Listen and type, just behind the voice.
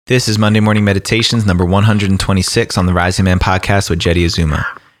This is Monday Morning Meditations number 126 on the Rising Man podcast with Jeddy Azuma.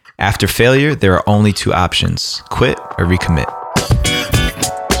 After failure, there are only two options: quit or recommit.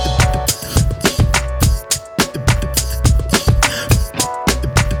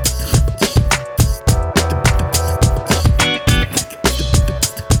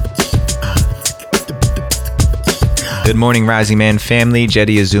 Good morning, Rising Man family.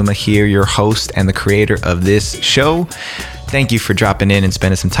 Jeddy Azuma here, your host and the creator of this show. Thank you for dropping in and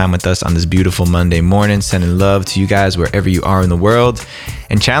spending some time with us on this beautiful Monday morning. Sending love to you guys wherever you are in the world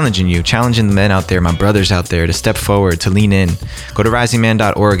and challenging the men out there, my brothers out there, to step forward, to lean in. Go to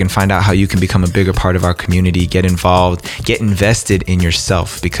risingman.org and find out how you can become a bigger part of our community. Get involved, get invested in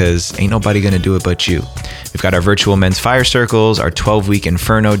yourself, because ain't nobody going to do it but you. We've got our virtual men's fire circles, our 12-week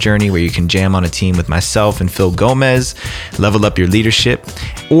Inferno journey where you can jam on a team with myself and Phil Gomez, level up your leadership,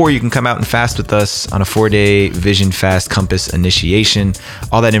 or you can come out and fast with us on a 4-day Vision Fast Compass initiation.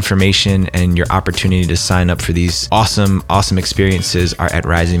 All that information and your opportunity to sign up for these awesome experiences are at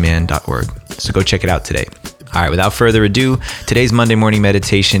risingman.org. So go check it out today. All right, without further ado, today's Monday morning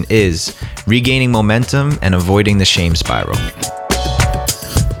meditation is regaining momentum and avoiding the shame spiral.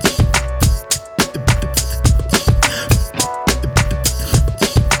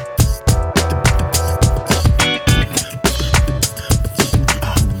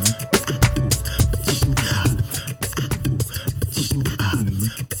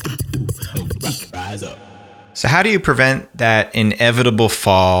 So how do you prevent that inevitable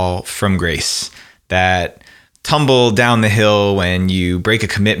fall from grace, that tumble down the hill when you break a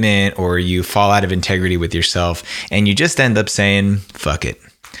commitment or you fall out of integrity with yourself and you just end up saying, fuck it?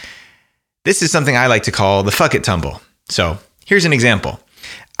 This is something I like to call the fuck it tumble. So here's an example.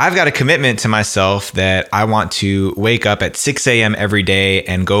 I've got a commitment to myself that I want to wake up at 6 a.m. every day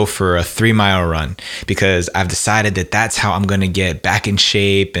and go for a 3-mile run, because I've decided that that's how I'm going to get back in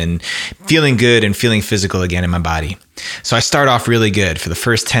shape and feeling good and feeling physical again in my body. So I start off really good. For the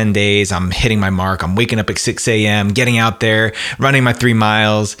first 10 days, I'm hitting my mark. I'm waking up at 6 a.m., getting out there, running my 3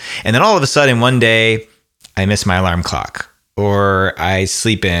 miles. And then all of a sudden, one day, I miss my alarm clock, or I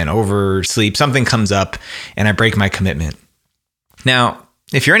sleep in, oversleep, something comes up, and I break my commitment. Now,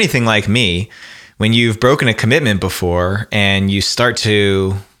 if you're anything like me, when you've broken a commitment before and you start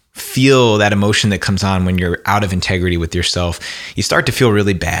to feel that emotion that comes on when you're out of integrity with yourself, you start to feel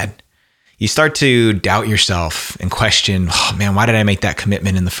really bad. You start to doubt yourself and question, oh man, why did I make that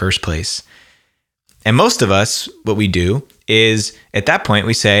commitment in the first place? And most of us, what we do is at that point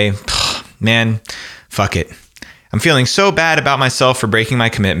we say, oh, man, fuck it. I'm feeling so bad about myself for breaking my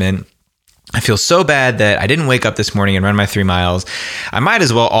commitment. I feel so bad that I didn't wake up this morning and run my 3 miles. I might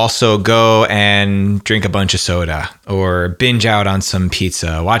as well also go and drink a bunch of soda or binge out on some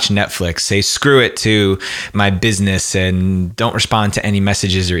pizza, watch Netflix, say screw it to my business and don't respond to any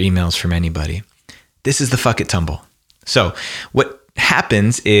messages or emails from anybody. This is the fuck it tumble. So what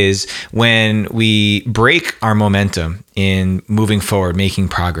happens is when we break our momentum in moving forward, making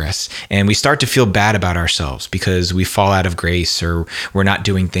progress, and we start to feel bad about ourselves because we fall out of grace or we're not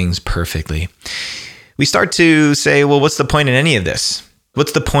doing things perfectly, we start to say, well, what's the point in any of this?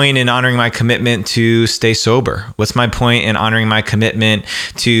 What's the point in honoring my commitment to stay sober? What's my point in honoring my commitment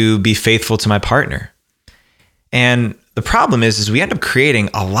to be faithful to my partner? And the problem is we end up creating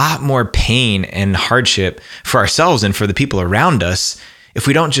a lot more pain and hardship for ourselves and for the people around us if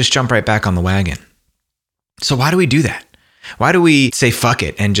we don't just jump right back on the wagon. So why do we do that? Why do we say fuck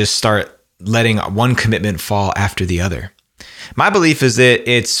it and just start letting one commitment fall after the other? My belief is that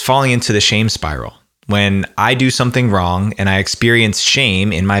it's falling into the shame spiral. When I do something wrong and I experience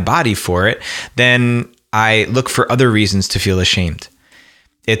shame in my body for it, then I look for other reasons to feel ashamed.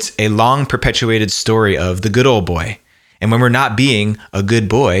 It's a long perpetuated story of the good old boy. And when we're not being a good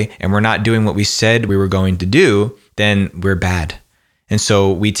boy and we're not doing what we said we were going to do, then we're bad. And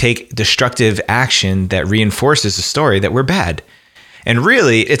so we take destructive action that reinforces the story that we're bad. And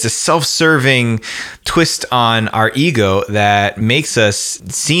really, it's a self-serving twist on our ego that makes us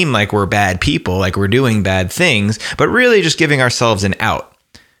seem like we're bad people, like we're doing bad things, but really just giving ourselves an out.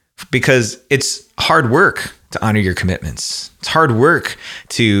 Because it's hard work to honor your commitments. It's hard work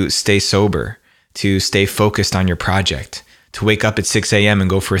to stay sober, to stay focused on your project, to wake up at 6 a.m. and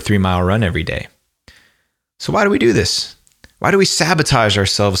go for a 3-mile run every day. So why do we do this? Why do we sabotage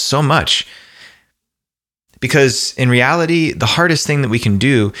ourselves so much? Because in reality, the hardest thing that we can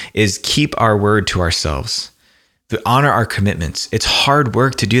do is keep our word to ourselves, to honor our commitments. It's hard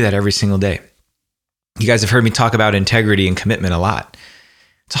work to do that every single day. You guys have heard me talk about integrity and commitment a lot.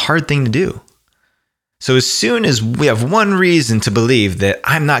 It's a hard thing to do. So as soon as we have one reason to believe that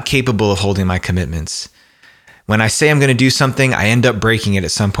I'm not capable of holding my commitments, When I say I'm going to do something, I end up breaking it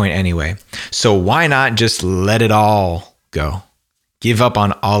at some point anyway. So why not just let it all go? Give up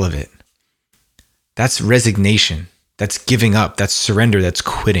on all of it. That's resignation. That's giving up. That's surrender. That's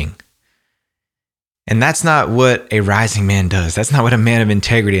quitting. And that's not what a rising man does. That's not what a man of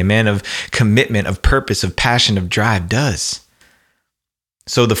integrity, a man of commitment, of purpose, of passion, of drive does.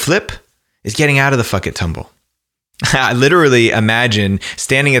 So the flip is getting out of the fuck it tumble. I literally imagine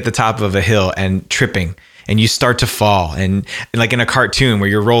standing at the top of a hill and tripping, and you start to fall, and like in a cartoon where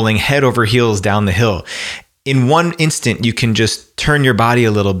you're rolling head over heels down the hill. In one instant, you can just turn your body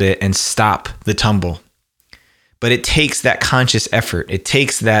a little bit and stop the tumble. But it takes that conscious effort. It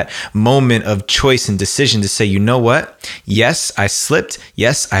takes that moment of choice and decision to say, you know what? Yes, I slipped.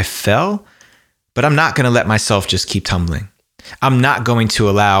 Yes, I fell, but I'm not going to let myself just keep tumbling. I'm not going to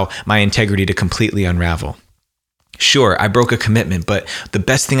allow my integrity to completely unravel. Sure, I broke a commitment, but the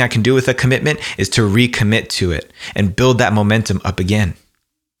best thing I can do with a commitment is to recommit to it and build that momentum up again.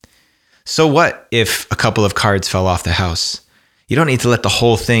 So what if a couple of cards fell off the house? You don't need to let the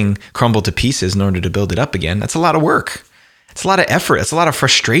whole thing crumble to pieces in order to build it up again. That's a lot of work. It's a lot of effort. It's a lot of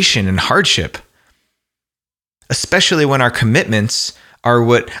frustration and hardship, especially when our commitments are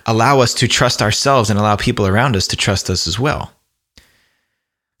what allow us to trust ourselves and allow people around us to trust us as well.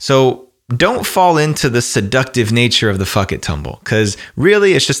 So don't fall into the seductive nature of the fuck it tumble, because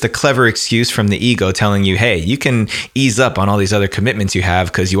really it's just a clever excuse from the ego telling you, hey, you can ease up on all these other commitments you have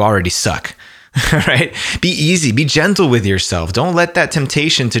because you already suck. Right? Be easy, be gentle with yourself. Don't let that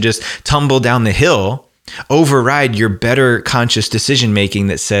temptation to just tumble down the hill override your better conscious decision making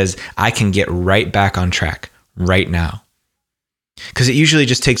that says, I can get right back on track right now. Because it usually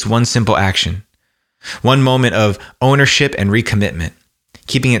just takes one simple action, one moment of ownership and recommitment,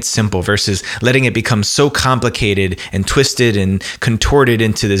 keeping it simple versus letting it become so complicated and twisted and contorted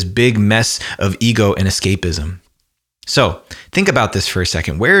into this big mess of ego and escapism. So think about this for a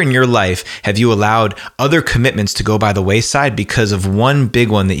second. Where in your life have you allowed other commitments to go by the wayside because of one big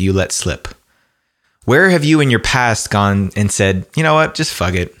one that you let slip? Where have you in your past gone and said, you know what, just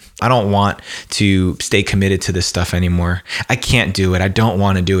fuck it. I don't want to stay committed to this stuff anymore. I can't do it. I don't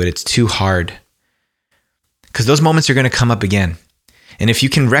want to do it. It's too hard. Because those moments are going to come up again. And if you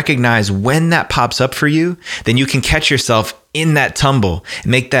can recognize when that pops up for you, then you can catch yourself in that tumble and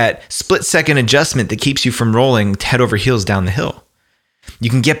make that split-second adjustment that keeps you from rolling head over heels down the hill.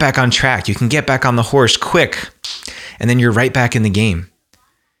 You can get back on track. You can get back on the horse quick, and then you're right back in the game.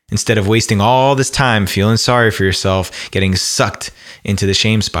 Instead of wasting all this time feeling sorry for yourself, getting sucked into the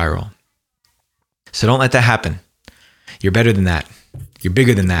shame spiral. So don't let that happen. You're better than that. You're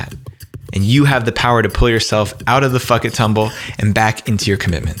bigger than that. And you have the power to pull yourself out of the fuck it tumble and back into your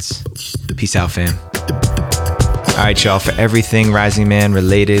commitments. Peace out, fam. All right, y'all, for everything Rising Man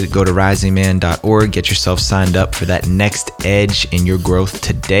related, go to risingman.org. Get yourself signed up for that next edge in your growth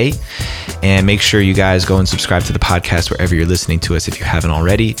today. And make sure you guys go and subscribe to the podcast wherever you're listening to us if you haven't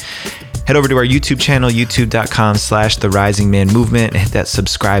already. Head over to our YouTube channel, youtube.com/The Rising Man Movement, and hit that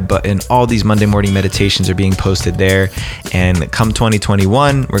subscribe button. All these Monday morning meditations are being posted there. And come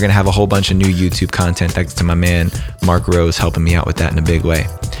 2021, we're going to have a whole bunch of new YouTube content thanks to my man, Mark Rose, helping me out with that in a big way.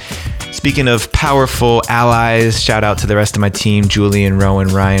 Speaking of powerful allies, shout out to the rest of my team, Julian, Rowan,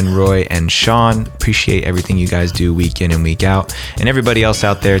 Ryan, Roy, and Sean. Appreciate everything you guys do week in and week out. And everybody else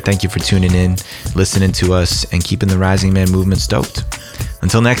out there, thank you for tuning in, listening to us, and keeping the Rising Man movement stoked.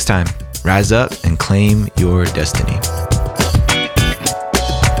 Until next time, rise up and claim your destiny.